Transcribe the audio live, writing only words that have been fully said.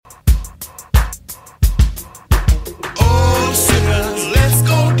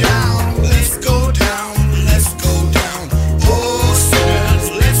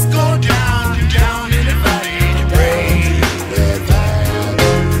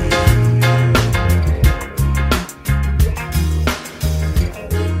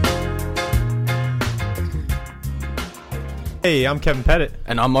Hey, I'm Kevin Pettit.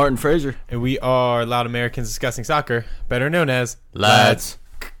 And I'm Martin Fraser. And we are Loud Americans Discussing Soccer, better known as Lads.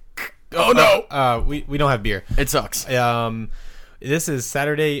 Oh, no! We don't have beer. It sucks. This is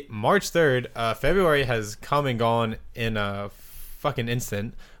Saturday, March 3rd. February has come and gone in a fucking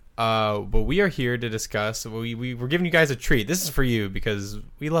instant. But we are here to discuss. We're giving you guys a treat. This is for you because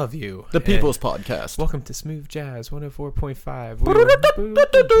we love you. The People's Podcast. Welcome to Smooth Jazz 104.5.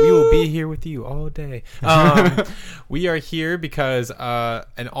 We will be here with you all day. We are here because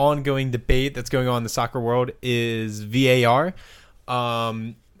an ongoing debate that's going on in the soccer world is VAR.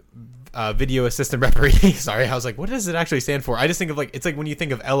 Video assistant referee. Sorry, I was like, what does it actually stand for? I just think of it's like when you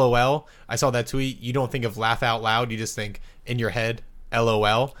think of LOL. I saw that tweet. You don't think of laugh out loud. You just think in your head.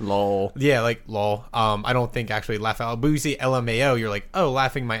 LOL. Lol. Yeah, like lol. I don't think actually laugh out. But you see LMAO, you're like, oh,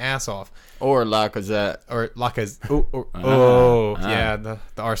 laughing my ass off. Or Lacazette. Or Lacazette. Yeah, the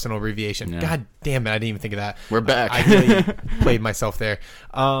Arsenal abbreviation. Yeah. God damn it, I didn't even think of that. We're back. I really played myself there.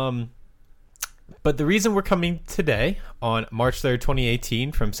 But the reason we're coming today on March 3rd,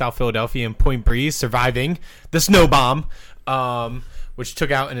 2018 from South Philadelphia in Point Breeze, surviving the snow bomb, which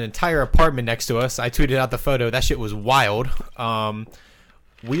took out an entire apartment next to us. I tweeted out the photo. That shit was wild.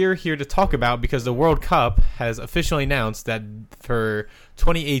 We're here to talk about because the World Cup has officially announced that for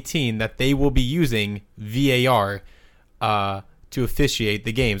 2018 that they will be using VAR to officiate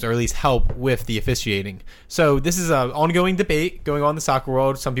the games, or at least help with the officiating. So this is an ongoing debate going on in the soccer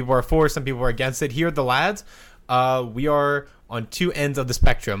world. Some people are for, some people are against it. Here at the Lads, we are on two ends of the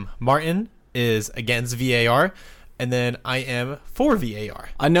spectrum. Martin is against VAR. And then I am for VAR.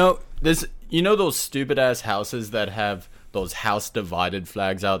 I know this. You know those stupid ass houses that have those house divided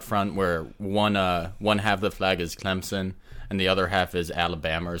flags out front, where one half of the flag is Clemson and the other half is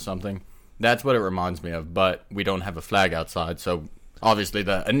Alabama or something. That's what it reminds me of. But we don't have a flag outside, so obviously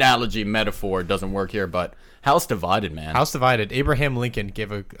the analogy metaphor doesn't work here. But house divided, man. House divided. Abraham Lincoln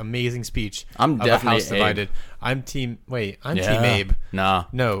gave an amazing speech. I'm definitely house divided. I'm team. Wait, I'm yeah. Team Abe. Nah,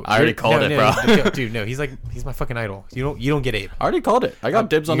 no, I already called it, bro. Dude, no, he's my fucking idol. You don't get Abe. I already called it. I got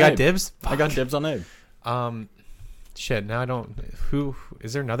dibs on Abe. You got dibs? I got dibs on Abe. Shit. Now I don't. Who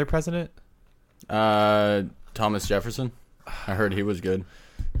is there? Another president? Thomas Jefferson. I heard he was good.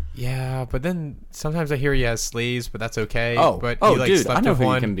 Yeah, but then sometimes I hear he has slaves, but that's okay. Oh, but he, dude, slept I know with who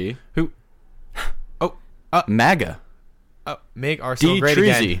one. he can be. Who? MAGA. Make Arsenal great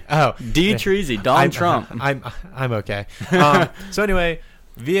again. Oh, D. Treasy, Donald Trump. I'm okay. So anyway,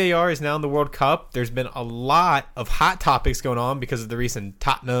 VAR is now in the World Cup. There's been a lot of hot topics going on because of the recent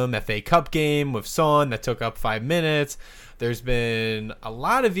Tottenham FA Cup game with Son that took up 5 minutes. There's been a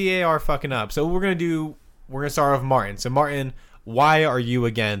lot of VAR fucking up. So we're gonna start off with Martin. So Martin, why are you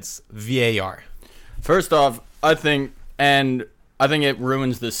against VAR? First off, I think it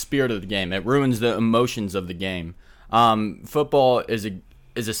ruins the spirit of the game. It ruins the emotions of the game. Football is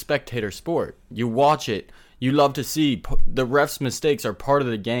a spectator sport. You watch it. You love to see the ref's mistakes are part of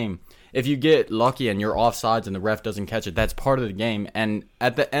the game. If you get lucky and you're offsides and the ref doesn't catch it, that's part of the game. And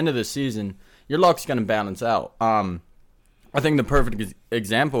at the end of the season, your luck's going to balance out. I think the perfect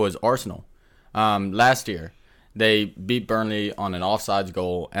example is Arsenal. Last year, they beat Burnley on an offsides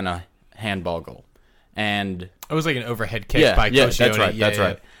goal and a handball goal. And it was like an overhead kick by Koscielny. That's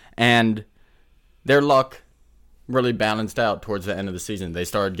right. And their luck really balanced out towards the end of the season. They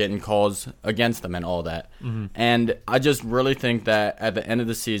started getting calls against them and all that. Mm-hmm. And I just really think that at the end of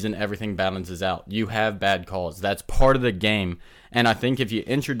the season, everything balances out. You have bad calls. That's part of the game. And I think if you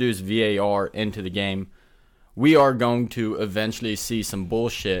introduce VAR into the game, we are going to eventually see some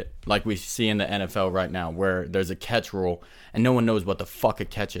bullshit like we see in the NFL right now, where there's a catch rule and no one knows what the fuck a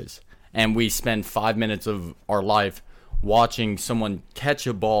catch is. And we spend 5 minutes of our life watching someone catch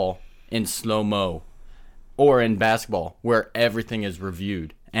a ball in slow-mo or in basketball where everything is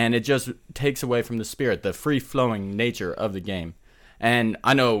reviewed. And it just takes away from the spirit, the free-flowing nature of the game. And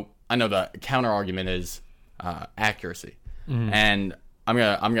I know the counter-argument is accuracy. Mm-hmm. And I'm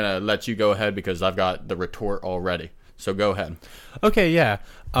gonna let you go ahead because I've got the retort already. So go ahead. Okay, yeah.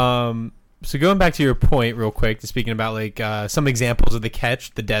 So going back to your point real quick, to speaking about some examples of the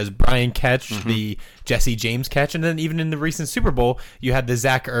catch, the Des Bryant catch, mm-hmm. the Jesse James catch, and then even in the recent Super Bowl, you had the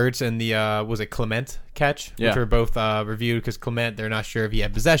Zach Ertz and the was it Clement catch, which were both reviewed because Clement, they're not sure if he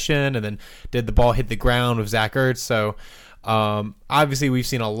had possession, and then did the ball hit the ground with Zach Ertz. So obviously we've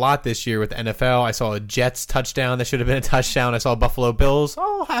seen a lot this year with the NFL. I saw a Jets touchdown that should have been a touchdown. I saw Buffalo Bills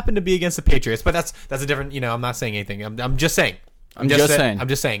all happened to be against the Patriots, but that's a different. I'm not saying anything. I'm just saying. I'm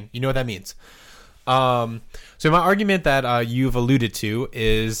just saying. You know what that means. So my argument that you've alluded to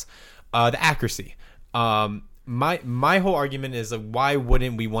is the accuracy. My whole argument is why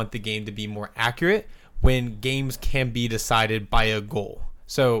wouldn't we want the game to be more accurate? when games can be decided by a goal.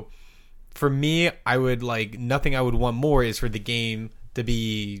 So for me, I would nothing I would want more is for the game to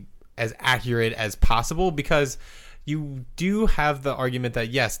be as accurate as possible, because you do have the argument that,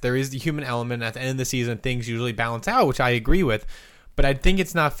 yes, there is the human element. At the end of the season, things usually balance out, which I agree with. But I think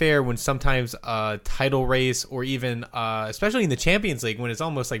it's not fair when sometimes a title race, or even, especially in the Champions League, when it's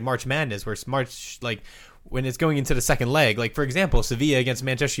almost like March Madness, where it's when it's going into the second leg. Like, for example, Sevilla against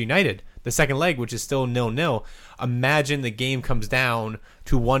Manchester United, the second leg, which is still 0-0. Imagine the game comes down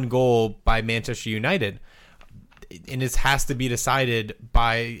to 1 goal by Manchester United, and it has to be decided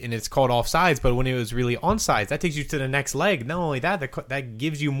by, and it's called offsides, but when it was really onside, that takes you to the next leg. Not only that, that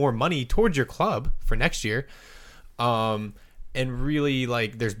gives you more money towards your club for next year. And really,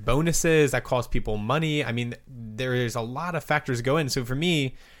 there's bonuses that cost people money. I mean, there's a lot of factors go in. So for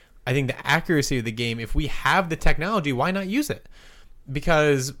me, I think the accuracy of the game, if we have the technology, why not use it?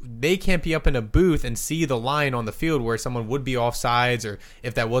 Because they can't be up in a booth and see the line on the field where someone would be offsides, or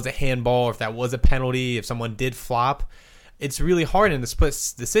if that was a handball, or if that was a penalty, if someone did flop. It's really hard in the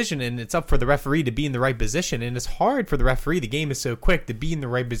split decision, and it's up for the referee to be in the right position. And it's hard for the referee. The game is so quick, to be in the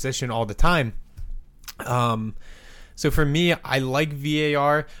right position all the time. So for me, I like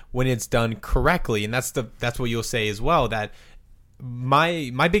VAR when it's done correctly, and that's what you'll say as well. That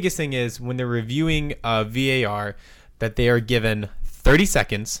my biggest thing is when they're reviewing VAR, that they are given 30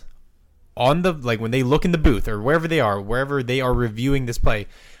 seconds on the, when they look in the booth or wherever they are reviewing this play,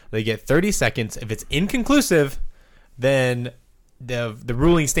 they get 30 seconds. If it's inconclusive, then the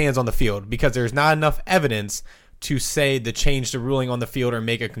ruling stands on the field, because there's not enough evidence to say to change the ruling on the field or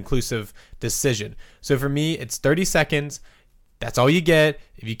make a conclusive decision. So for me, it's 30 seconds. That's all you get.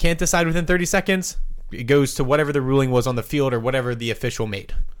 If you can't decide within 30 seconds, it goes to whatever the ruling was on the field or whatever the official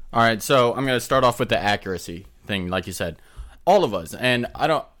made. All right, so I'm going to start off with the accuracy thing, like you said. All of us, and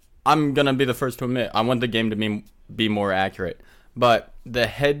I'm going to be the first to admit, I want the game to be more accurate. But the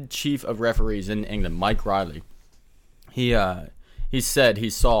head chief of referees in England, Mike Riley, he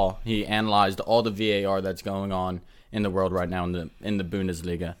analyzed all the VAR that's going on in the world right now in the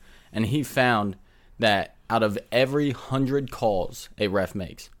Bundesliga, and he found that out of every 100 calls a ref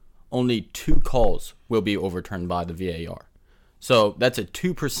makes, only 2 calls will be overturned by the VAR. So that's a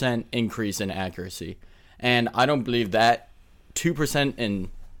 2% increase in accuracy. And I don't believe that 2%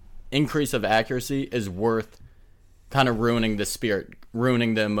 in increase of accuracy is worth kind of ruining the spirit,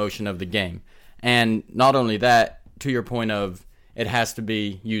 ruining the emotion of the game. And not only that, to your point of it has to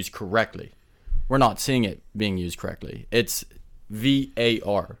be used correctly. We're not seeing it being used correctly. It's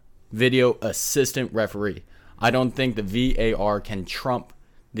VAR, Video Assistant Referee. I don't think the VAR can trump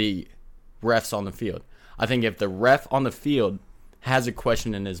the refs on the field. I think if the ref on the field has a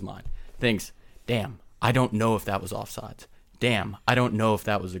question in his mind, thinks, damn, I don't know if that was offsides. Damn, I don't know if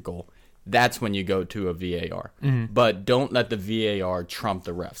that was a goal. That's when you go to a VAR. Mm-hmm. But don't let the VAR trump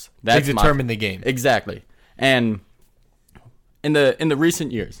the refs. That's they determine the game. Exactly. And in the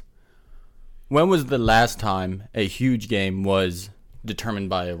recent years, when was the last time a huge game was determined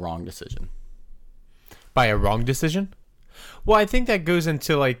by a wrong decision? By a wrong decision? Well, I think that goes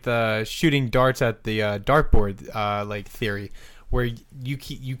into the shooting darts at the dartboard theory, where you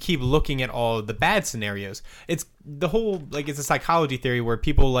keep looking at all the bad scenarios. It's the whole it's a psychology theory where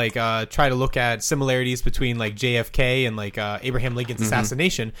people try to look at similarities between JFK and Abraham Lincoln's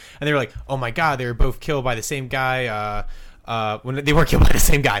assassination, and they're like, oh my God, they were both killed by the same guy. When they weren't killed by the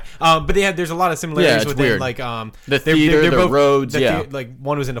same guy, but there's a lot of similarities within weird. The theater, the both, roads.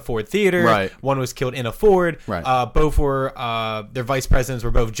 One was in a Ford theater, right? One was killed in a Ford, right? Both were their vice presidents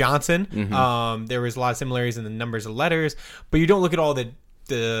were both Johnson. Mm-hmm. There was a lot of similarities in the numbers of letters, but you don't look at all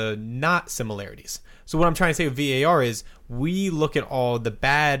the not similarities. So what I'm trying to say with VAR is we look at all the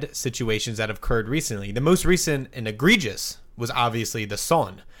bad situations that have occurred recently. The most recent and egregious was obviously the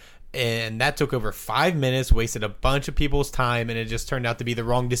Son. And that took over 5 minutes, wasted a bunch of people's time, and it just turned out to be the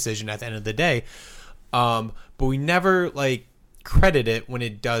wrong decision at the end of the day. But we never credit it when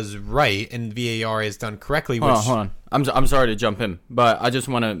it does right, and VAR is done correctly. Hold on. I'm sorry to jump in, but I just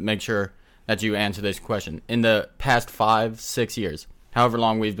want to make sure that you answer this question. In the past 5-6 years, however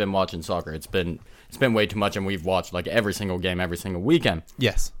long we've been watching soccer, it's been way too much, and we've watched every single game, every single weekend.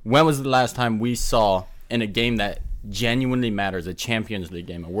 Yes. When was the last time we saw in a game that genuinely matters, a Champions League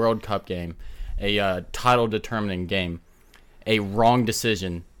game, a World Cup game, a title determining game, a wrong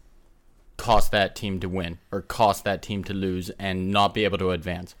decision cost that team to win or cost that team to lose and not be able to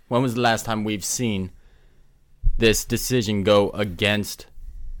advance? When was the last time we've seen this decision go against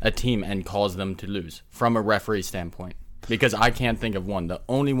a team and cause them to lose from a referee standpoint? Because I can't think of one. The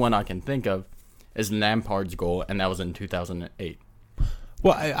only one I can think of is Lampard's goal, and that was in 2008.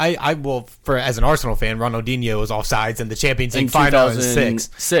 Well, I will, for as an Arsenal fan, Ronaldinho was offsides in the Champions League in final in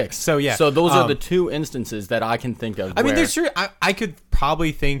 2006. So yeah. So those are the two instances that I can think of. I mean, there's sure I could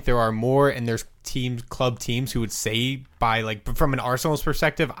probably think there are more, and there's club teams who would say by like from an Arsenal's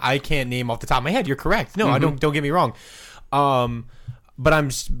perspective, I can't name off the top of my head. You're correct. No, I don't get me wrong.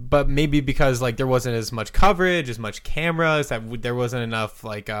 But maybe because like there wasn't as much coverage, as much cameras, that there wasn't enough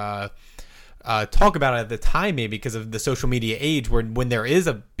like talk about it at the time, maybe because of the social media age, where when there is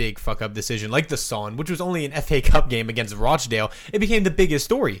a big fuck up decision like the Son, which was only an FA Cup game against Rochdale, it became the biggest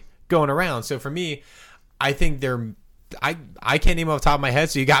story going around. So for me, I think I can't name off the top of my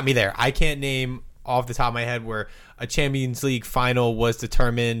head, so you got me there. I can't name off the top of my head where a Champions League final was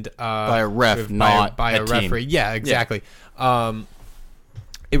determined by a ref, not by a referee. Yeah, exactly. Yeah.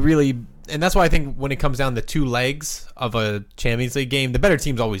 It really, and that's why I think when it comes down to two legs of a Champions League game, the better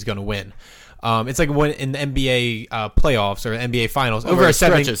team's always going to win. It's like when in the NBA playoffs or NBA finals over a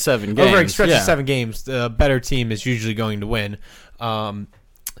stretch of 7 games. Over a stretch of 7 games, the better team is usually going to win. Yeah,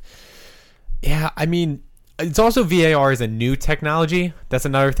 I mean, it's also VAR is a new technology. That's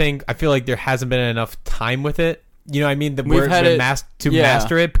another thing. I feel like there hasn't been enough time with it. You know what I mean? We've had it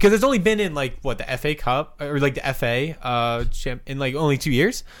master it, because it's only been in like what, the FA Cup or like the FA in like only 2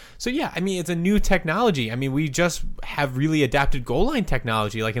 years. So yeah, I mean, it's a new technology. I mean, we just have really adapted goal line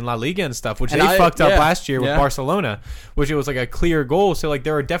technology like in La Liga and stuff, which fucked up last year with Barcelona, which it was like a clear goal. So like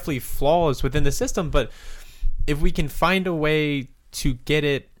there are definitely flaws within the system, but if we can find a way to get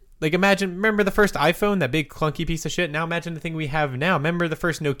it. Like remember the first iPhone, that big clunky piece of shit? Now imagine the thing we have now. Remember the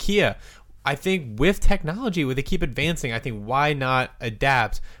first Nokia? I think with technology, with they keep advancing, I think why not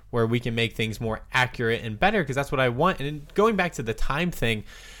adapt where we can make things more accurate and better? Because that's what I want. And going back to the time thing,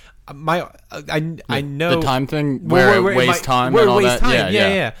 I know the time thing where it wastes time and all that.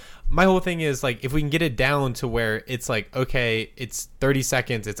 Yeah. My whole thing is like if we can get it down to where it's like, okay, it's 30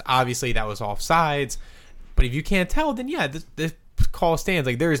 seconds. It's obviously that was offsides, but if you can't tell, then yeah, this call stands.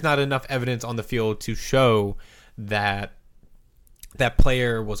 Like there is not enough evidence on the field to show that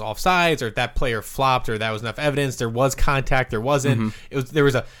player was offsides, or if that player flopped, or that was enough evidence. There was contact, there wasn't.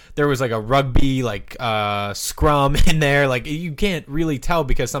 There was like a rugby like scrum in there. Like you can't really tell,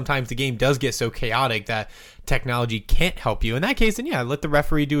 because sometimes the game does get so chaotic that technology can't help you. In that case, then yeah, let the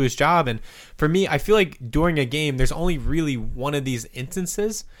referee do his job. And for me, I feel like during a game, there's only really one of these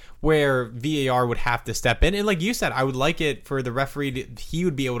instances where VAR would have to step in. And like you said, I would like it for the referee he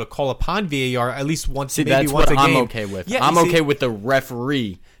would be able to call upon VAR at least once. See, maybe that's once what a game. I'm okay with. Yeah, okay with the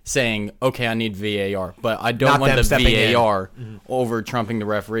referee saying, okay, I need VAR, but I don't want the VAR over trumping the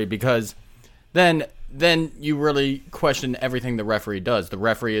referee, because then you really question everything the referee does. The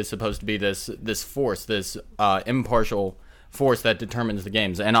referee is supposed to be this force, this impartial force that determines the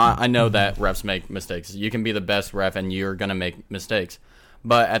games. And I know that refs make mistakes. You can be the best ref and you're going to make mistakes.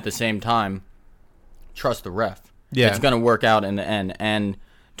 But at the same time, trust the ref. Yeah. It's going to work out in the end. And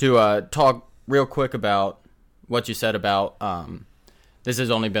to talk real quick about what you said about this has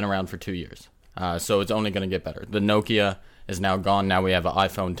only been around for 2 years. So it's only going to get better. The Nokia is now gone. Now we have an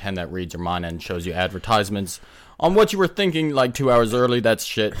iPhone 10 that reads your mind and shows you advertisements on what you were thinking like 2 hours early. That's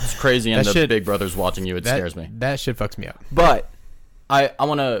shit. It's crazy. And the big brother's watching you. It scares me. That shit fucks me up. But I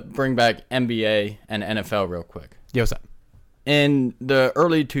want to bring back NBA and NFL real quick. Yeah, what's up? In the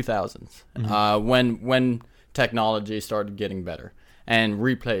early 2000s, when technology started getting better and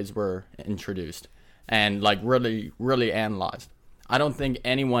replays were introduced and like really, really analyzed, I don't think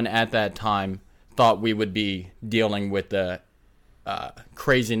anyone at that time thought we would be dealing with the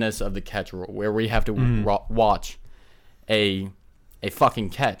craziness of the catch rule, where we have to watch a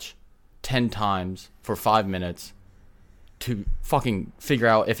fucking catch 10 times for 5 minutes to fucking figure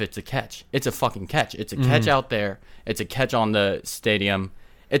out if it's a catch. It's a fucking catch. It's a catch out there. It's a catch on the stadium.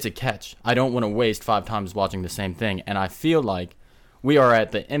 It's a catch. I don't want to waste 5 times watching the same thing. And I feel like we are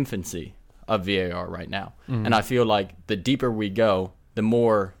at the infancy of VAR right now. And I feel like the deeper we go, the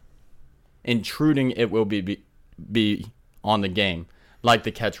more intruding it will be on the game, like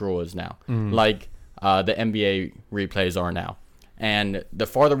the catch rule is now, like the NBA replays are now. And the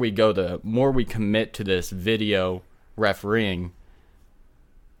farther we go, the more we commit to this video refereeing,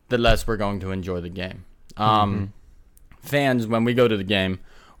 the less we're going to enjoy the game. Fans, when we go to the game,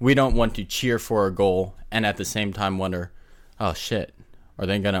 we don't want to cheer for a goal and at the same time wonder, oh shit, are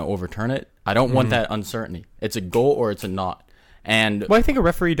they going to overturn it? I don't want that uncertainty. It's a goal or it's a not. And well, I think a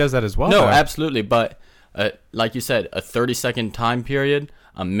referee does that as well. No, absolutely. But like you said, a 30-second time period,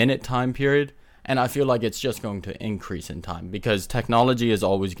 a minute time period, and I feel like it's just going to increase in time because technology is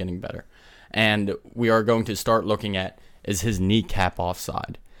always getting better. And we are going to start looking at, is his kneecap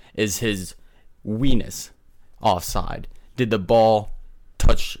offside? Is his weenus offside? Did the ball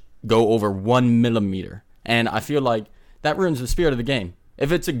go over 1 millimeter. And I feel like that ruins the spirit of the game.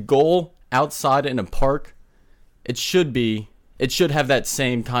 If it's a goal outside in a park, it should have that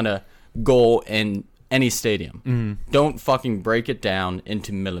same kind of goal in any stadium. Mm-hmm. Don't fucking break it down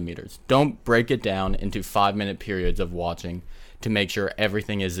into millimeters. Don't break it down into 5-minute periods of watching to make sure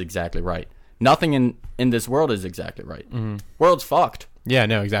everything is exactly right. Nothing in this world is exactly right. Mm-hmm. World's fucked. Yeah,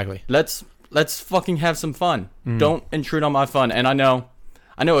 no, exactly. Let's fucking have some fun. Mm-hmm. Don't intrude on my fun. And I know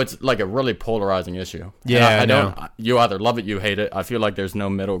it's like a really polarizing issue. Yeah, I don't. You either love it, you hate it. I feel like there's no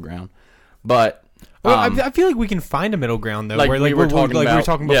middle ground. But I feel like we can find a middle ground though. Like where, we were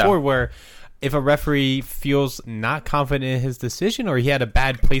talking before, where if a referee feels not confident in his decision or he had a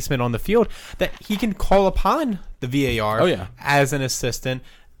bad placement on the field, that he can call upon the VAR as an assistant.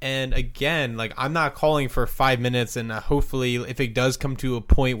 And again, like, I'm not calling for 5 minutes, and hopefully if it does come to a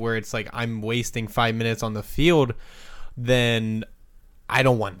point where it's like I'm wasting 5 minutes on the field, then I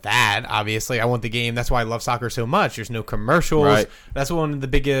don't want that, obviously. I want the game. That's why I love soccer so much. There's no commercials. Right. That's one of the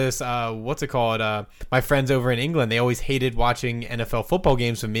biggest, my friends over in England, they always hated watching NFL football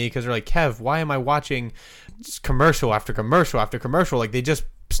games with me because they're like, Kev, why am I watching just commercial after commercial after commercial? Like, they just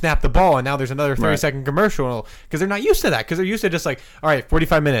snap the ball, and now there's another 30-second commercial because they're not used to that, because they're used to just like, all right,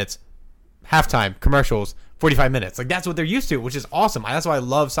 45 minutes, halftime, commercials, 45 minutes. Like, that's what they're used to, which is awesome. That's why I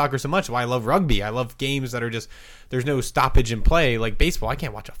love soccer so much. Why I love rugby. I love games that are just, there's no stoppage in play. Like baseball, I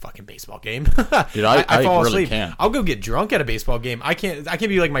can't watch a fucking baseball game. Dude, I fall really asleep. Can't. I'll go get drunk at a baseball game. I can't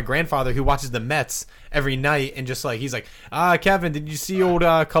be like my grandfather who watches the Mets every night and just like, he's like, Kevin, did you see old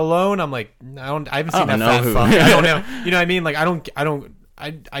Cologne? I'm like, I haven't seen that fat fuck. I don't know. You know what I mean? Like,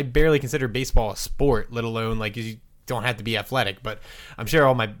 I barely consider baseball a sport, let alone like you don't have to be athletic. But I'm sure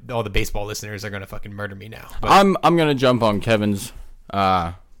all the baseball listeners are gonna fucking murder me now. But I'm gonna jump on Kevin's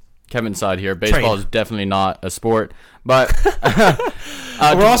side here. Baseball is definitely not a sport, but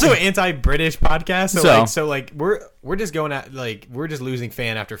we're also an anti-British podcast. So we're just going at we're just losing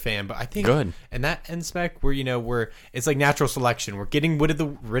fan after fan. But I think good in that spec, it's like natural selection. We're getting rid of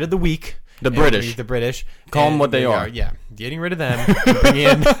the weak. The British. Call them what they are. Yeah, getting rid of them,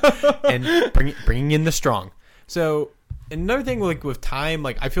 bringing in the strong. So another thing, like with time,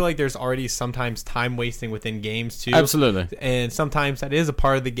 like I feel like there's already sometimes time wasting within games too. Absolutely. And sometimes that is a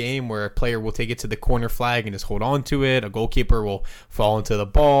part of the game where a player will take it to the corner flag and just hold on to it. A goalkeeper will fall into the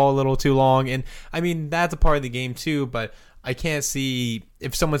ball a little too long, and I mean that's a part of the game too. But I can't see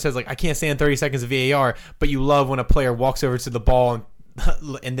if someone says like I can't stand 30 seconds of VAR, but you love when a player walks over to the ball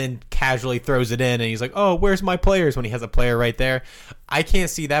and then casually throws it in and he's like, oh, where's my players, when he has a player right there. I can't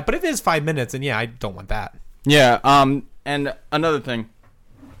see that. But if it is 5 minutes, then yeah, I don't want that. Yeah. And another thing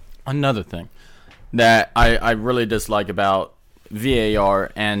that I really dislike about VAR,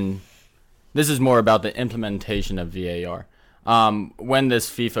 and this is more about the implementation of VAR. When this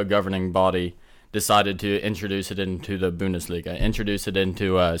FIFA governing body decided to introduce it into the Bundesliga, introduce it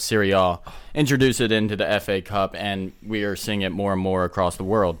into Serie A, introduce it into the FA Cup, and we are seeing it more and more across the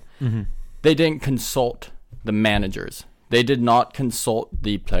world. Mm-hmm. They didn't consult the managers. They did not consult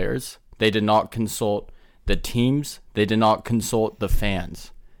the players. They did not consult the teams. They did not consult the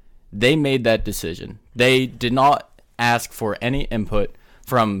fans. They made that decision. They did not ask for any input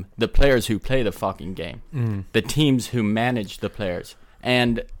from the players who play the fucking game, the teams who manage the players.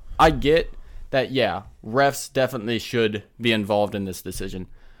 And I get that, yeah, refs definitely should be involved in this decision.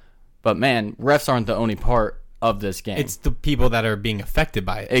 But, man, refs aren't the only part of this game. It's the people that are being affected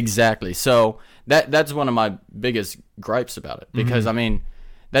by it. Exactly. So that's one of my biggest gripes about it. Because, I mean,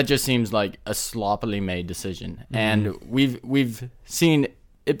 that just seems like a sloppily made decision. And we've seen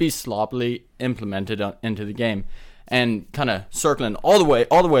it be sloppily implemented into the game. And kind of circling all the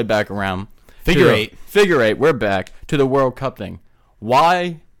way back around. Figure eight, we're back to the World Cup thing.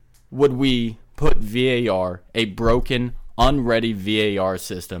 Why would we put VAR, a broken, unready VAR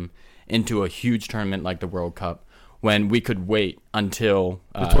system, into a huge tournament like the World Cup when we could wait until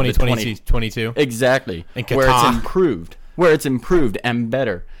the 2022? Exactly. Where it's improved and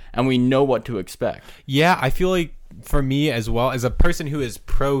better, and we know what to expect. Yeah, I feel like for me as well, as a person who is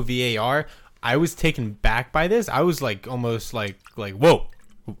pro VAR, I was taken back by this. I was like almost like whoa.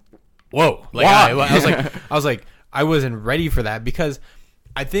 Like I was like I wasn't ready for that, because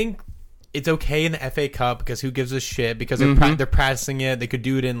I think it's okay in the FA Cup because who gives a shit, because they're practicing it. They could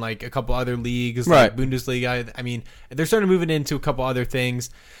do it in like a couple other leagues, like Bundesliga. I mean, they're starting to move it into a couple other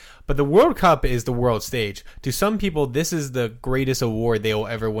things. But the World Cup is the world stage. To some people, this is the greatest award they will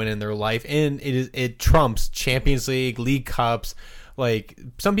ever win in their life, and it trumps Champions League, League Cups. like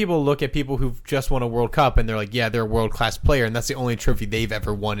some people look at people who've just won a World Cup and they're like, yeah, they're a world-class player, and that's the only trophy they've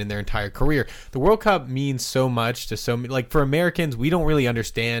ever won in their entire career. The World Cup means so much to so many. Like for Americans, we don't really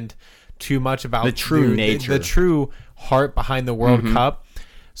understand too much about the true nature, the true heart behind the World Cup.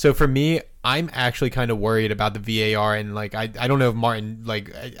 So for me, I'm actually kind of worried about the VAR, and like I don't know if Martin,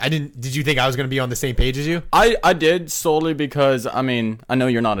 like I didn't. Did you think I was going to be on the same page as you? I did, solely because I know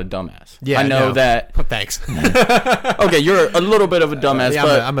you're not a dumbass. Yeah, I know that. Oh, thanks. Okay, you're a little bit of a dumbass, yeah,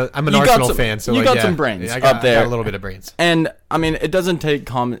 but I'm an Arsenal fan, so you like, got some brains I up there. got a little bit of brains, and I mean it does take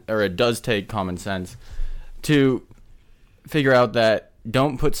common sense to figure out that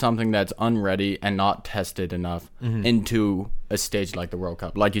don't put something that's unready and not tested enough into a stage like the World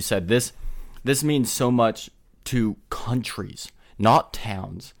Cup. Like you said, this means so much to countries, not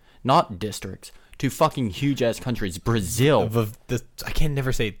towns, not districts, to fucking huge-ass countries. Brazil. I can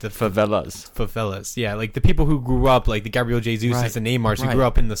never say it, the favelas. Yeah, like the people who grew up, like the Gabriel Jesus and Neymars, who grew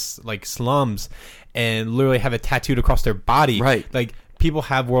up in the like slums and literally have it tattooed across their body. Right. Like people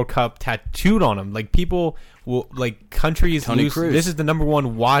have World Cup tattooed on them. Like people will, like countries lose. This is the number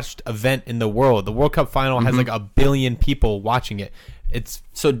one watched event in the world. The World Cup final has like 1 billion people watching it. It's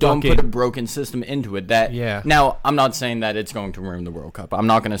so don't put a broken system into it. Now, I'm not saying that it's going to ruin the World Cup. I'm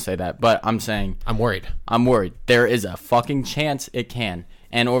not going to say that, but I'm saying I'm worried. There is a fucking chance it can.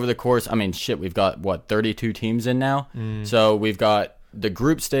 And over the course, I mean, shit, we've got 32 teams in now. So we've got the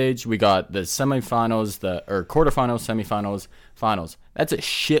group stage, we got the semifinals, quarterfinals, semifinals, finals. That's a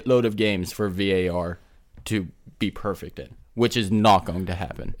shitload of games for VAR to be perfect in, which is not going to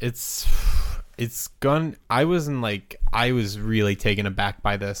happen. I was really taken aback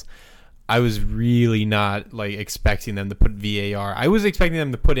by this. I was really not like expecting them to put VAR. I was expecting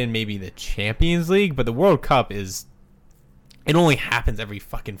them to put in maybe the Champions League, but the World Cup it only happens every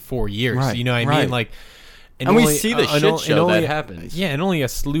fucking 4 years. Right, you know what I mean? Like, and we see the shit show that happens. Yeah, and only a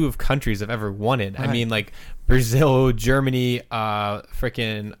slew of countries have ever won it. Right. I mean, like Brazil, Germany,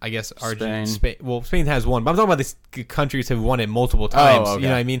 freaking, I guess Argentina, Spain. Well, Spain has one, but I'm talking about these countries have won it multiple times. Oh, okay. You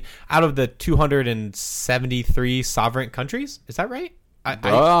know what I mean? Out of the 273 sovereign countries, is that right?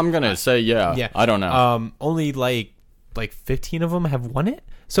 I'm gonna say yeah. I don't know. Only like 15 of them have won it.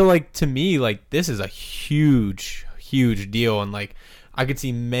 So like to me, like this is a huge deal, and like I could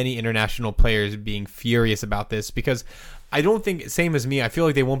see many international players being furious about this because I don't think, same as me, I feel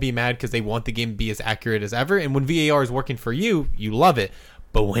like they won't be mad because they want the game to be as accurate as ever. And when VAR is working for you, you love it.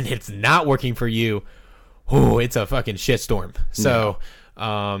 But when it's not working for you, it's a fucking shitstorm. So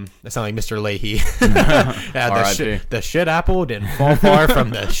that sounds like Mr. Leahy. The shit apple didn't fall far from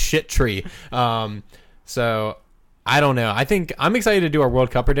the shit tree. So I don't know. I think I'm excited to do our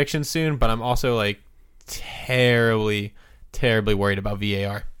World Cup predictions soon, but I'm also like terribly worried about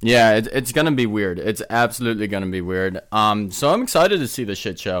VAR. Yeah, it's gonna be weird. It's absolutely gonna be weird. So I'm excited to see the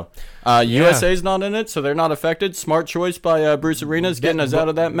shit show. USA's not in it, so they're not affected. Smart choice by Bruce Arenas getting us out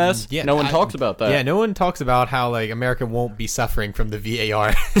of that mess. Yeah, no one talks about that. Yeah, no one talks about how like America won't be suffering from the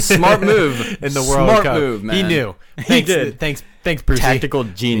VAR. Smart move in the World Cup. Smart move, man. He knew. He did. Thanks, Bruce. Tactical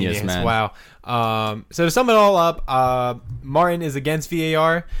genius, man. Wow. So to sum it all up, Martin is against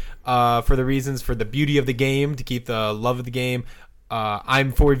VAR. For the beauty of the game, to keep the love of the game.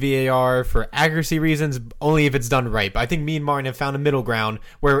 I'm for VAR for accuracy reasons, only if it's done right. But I think me and Martin have found a middle ground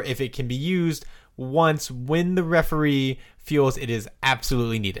where if it can be used once when the referee feels it is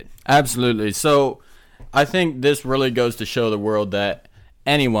absolutely needed. Absolutely. So I think this really goes to show the world that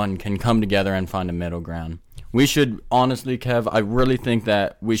anyone can come together and find a middle ground. We should, honestly, Kev, I really think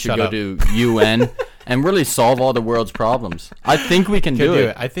that we should go to UN and really solve all the world's problems. I think we can do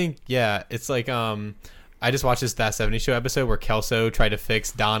it. I think, yeah, it's like, I just watched this That 70 Show episode where Kelso tried to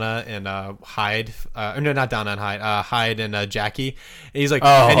fix Donna and Hyde. No, not Donna and Hyde. Hyde and Jackie. And he's like,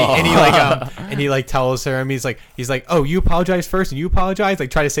 and he like tells her, he's like, oh, you apologize first and you apologize.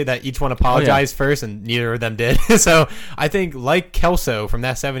 Like try to say that each one apologized first, and neither of them did. So I think like Kelso from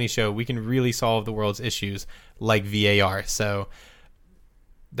That 70 Show, we can really solve the world's issues like VAR. So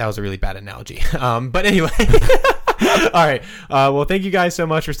that was a really bad analogy. But anyway. All right. Well, thank you guys so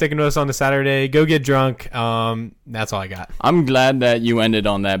much for sticking with us on the Saturday. Go get drunk. That's all I got. I'm glad that you ended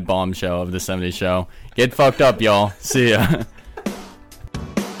on that bombshell of the 70 show. Get fucked up, y'all. See ya.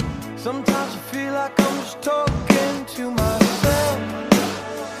 Sometimes I feel like I'm just talking to my